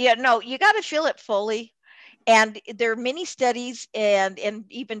 But you got to feel it fully. And there are many studies, and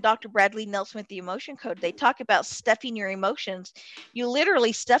even Dr. Bradley Nelson with the Emotion Code, they talk about stuffing your emotions. You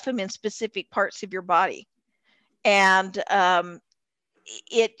literally stuff them in specific parts of your body. And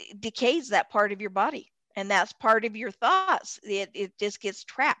it decays that part of your body. And that's part of your thoughts. It just gets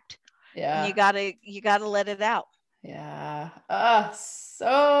trapped. Yeah. And you gotta let it out. Yeah.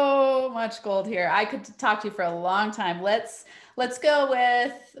 So much gold here. I could talk to you for a long time. Let's go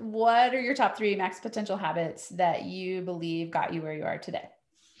with, what are your top 3 max potential habits that you believe got you where you are today?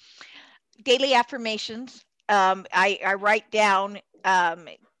 Daily affirmations. I write down,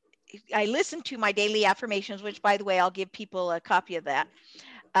 I listen to my daily affirmations, which, by the way, I'll give people a copy of that,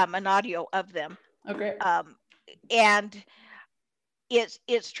 an audio of them. Oh, great. And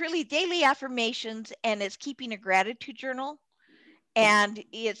it's truly daily affirmations, and it's keeping a gratitude journal. And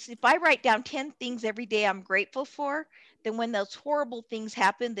it's, if I write down 10 things every day I'm grateful for, then when those horrible things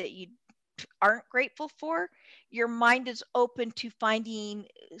happen that you aren't grateful for, your mind is open to finding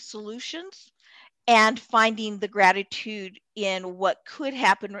solutions and finding the gratitude in what could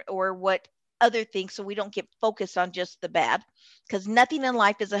happen or what other things so we don't get focused on just the bad, because nothing in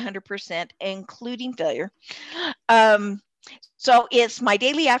life is 100%, including failure. So it's my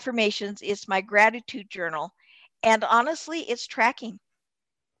daily affirmations, it's my gratitude journal, and honestly, it's tracking.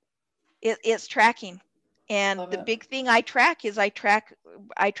 It's tracking. And Love the it. big thing I track is I track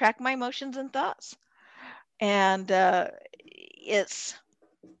my emotions and thoughts. And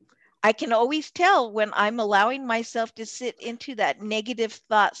I can always tell when I'm allowing myself to sit into that negative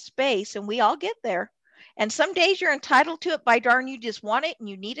thought space, and we all get there. And some days you're entitled to it, by darn, you just want it and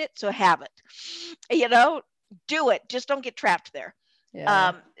you need it, so have it. Do it. Just don't get trapped there.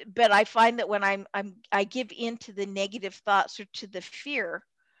 Yeah. But I find that when I give into the negative thoughts or to the fear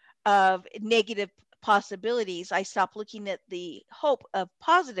of negative possibilities, I stop looking at the hope of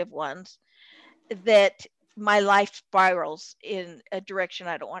positive ones, that my life spirals in a direction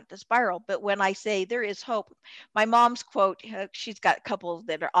I don't want to spiral. But when I say there is hope, my mom's quote, she's got a couple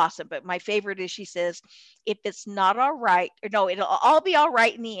that are awesome, but my favorite is, she says, if it's not all right, or no, it'll all be all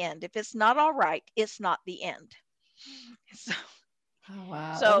right in the end. If it's not all right, it's not the end. So, Oh,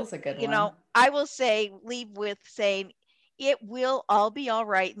 wow. That so is a good one. I will leave with saying, it will all be all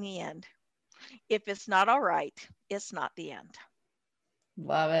right in the end. If it's not all right, it's not the end.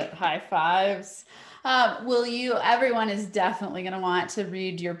 Love it. High fives. Everyone is definitely going to want to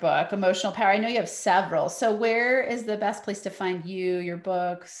read your book, Emotional Power. I know you have several. So where is the best place to find you, your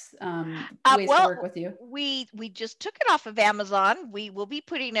books, ways to work with you? We just took it off of Amazon. We will be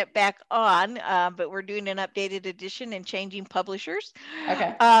putting it back on, but we're doing an updated edition and changing publishers.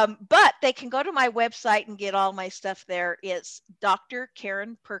 Okay. But they can go to my website and get all my stuff there. It's Dr.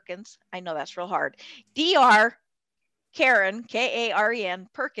 Karen Perkins. I know that's real hard. Dr. Karen, Karen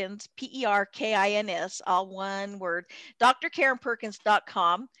Perkins, Perkins, all one word,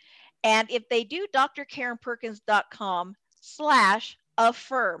 drkarenperkins.com. And if they do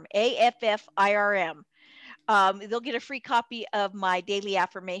drkarenperkins.com/affirm, AFFIRM, they'll get a free copy of my daily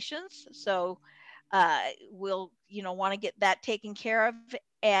affirmations. So we'll, want to get that taken care of.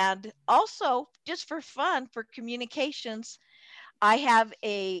 And also, just for fun, for communications, I have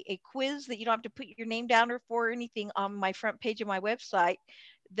a quiz that you don't have to put your name down or anything on my front page of my website.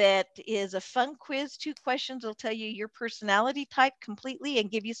 That is a fun quiz. 2 questions will tell you your personality type completely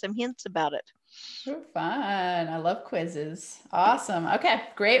and give you some hints about it. So fun. I love quizzes. Awesome. Okay.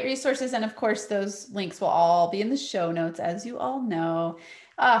 Great resources. And of course, those links will all be in the show notes, as you all know.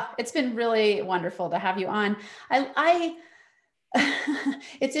 It's been really wonderful to have you on.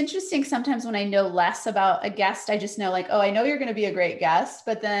 It's interesting sometimes when I know less about a guest, I just know, like, oh, I know you're going to be a great guest,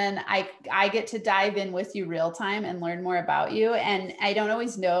 but then I get to dive in with you real time and learn more about you. And I don't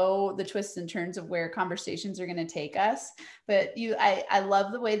always know the twists and turns of where conversations are going to take us, but I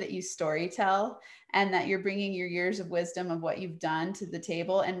love the way that you storytell, and that you're bringing your years of wisdom of what you've done to the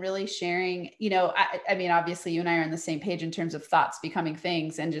table and really sharing, I mean, obviously you and I are on the same page in terms of thoughts becoming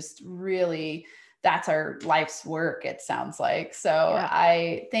things, and just really, that's our life's work, it sounds like. So yeah.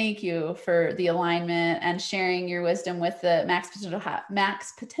 I thank you for the alignment and sharing your wisdom with the Max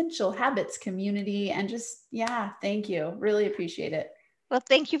Potential Habits community. And just, thank you. Really appreciate it. Well,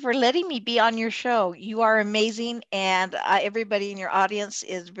 thank you for letting me be on your show. You are amazing. And everybody in your audience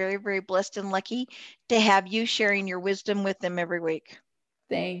is very, very blessed and lucky to have you sharing your wisdom with them every week.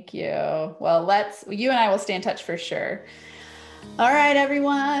 Thank you. Well, you and I will stay in touch for sure. All right,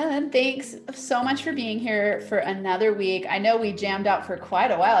 everyone. Thanks so much for being here for another week. I know we jammed out for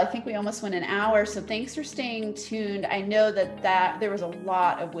quite a while. I think we almost went an hour. So thanks for staying tuned. I know that there was a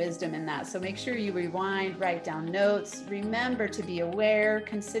lot of wisdom in that. So make sure you rewind, write down notes. Remember to be aware,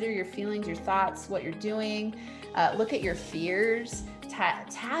 consider your feelings, your thoughts, what you're doing. Look at your fears.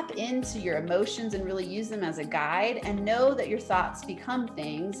 Tap into your emotions and really use them as a guide, and know that your thoughts become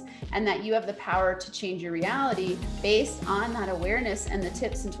things, and that you have the power to change your reality based on that awareness and the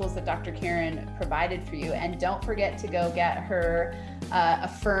tips and tools that Dr. Karen provided for you. And don't forget to go get her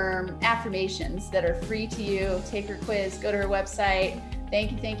affirmations that are free to you. Take her quiz, go to her website.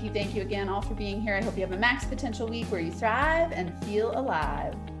 Thank you again all for being here. I hope you have a Max Potential week where you thrive and feel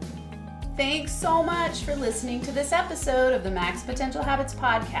alive. Thanks so much for listening to this episode of the Max Potential Habits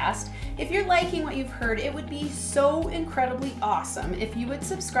podcast. If you're liking what you've heard, it would be so incredibly awesome if you would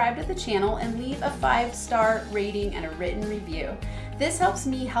subscribe to the channel and leave a 5-star rating and a written review. This helps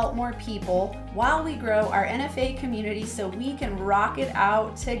me help more people while we grow our NFA community so we can rock it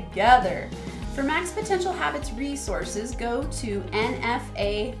out together. For Max Potential Habits resources, go to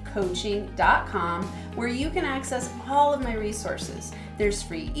nfacoaching.com, where you can access all of my resources. There's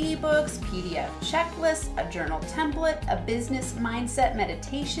free ebooks, PDF checklists, a journal template, a business mindset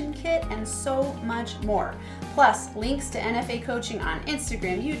meditation kit, and so much more. Plus, links to NFA coaching on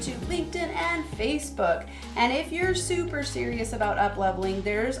Instagram, YouTube, LinkedIn, and Facebook. And if you're super serious about up-leveling,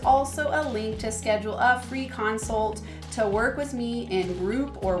 there's also a link to schedule a free consult to work with me in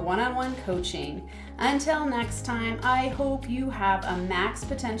group or one-on-one coaching. Until next time, I hope you have a Max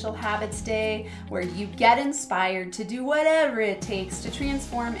Potential Habits Day where you get inspired to do whatever it takes to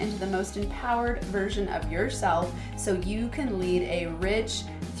transform into the most empowered version of yourself so you can lead a rich,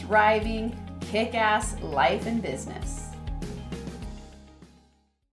 thriving, kick-ass life and business.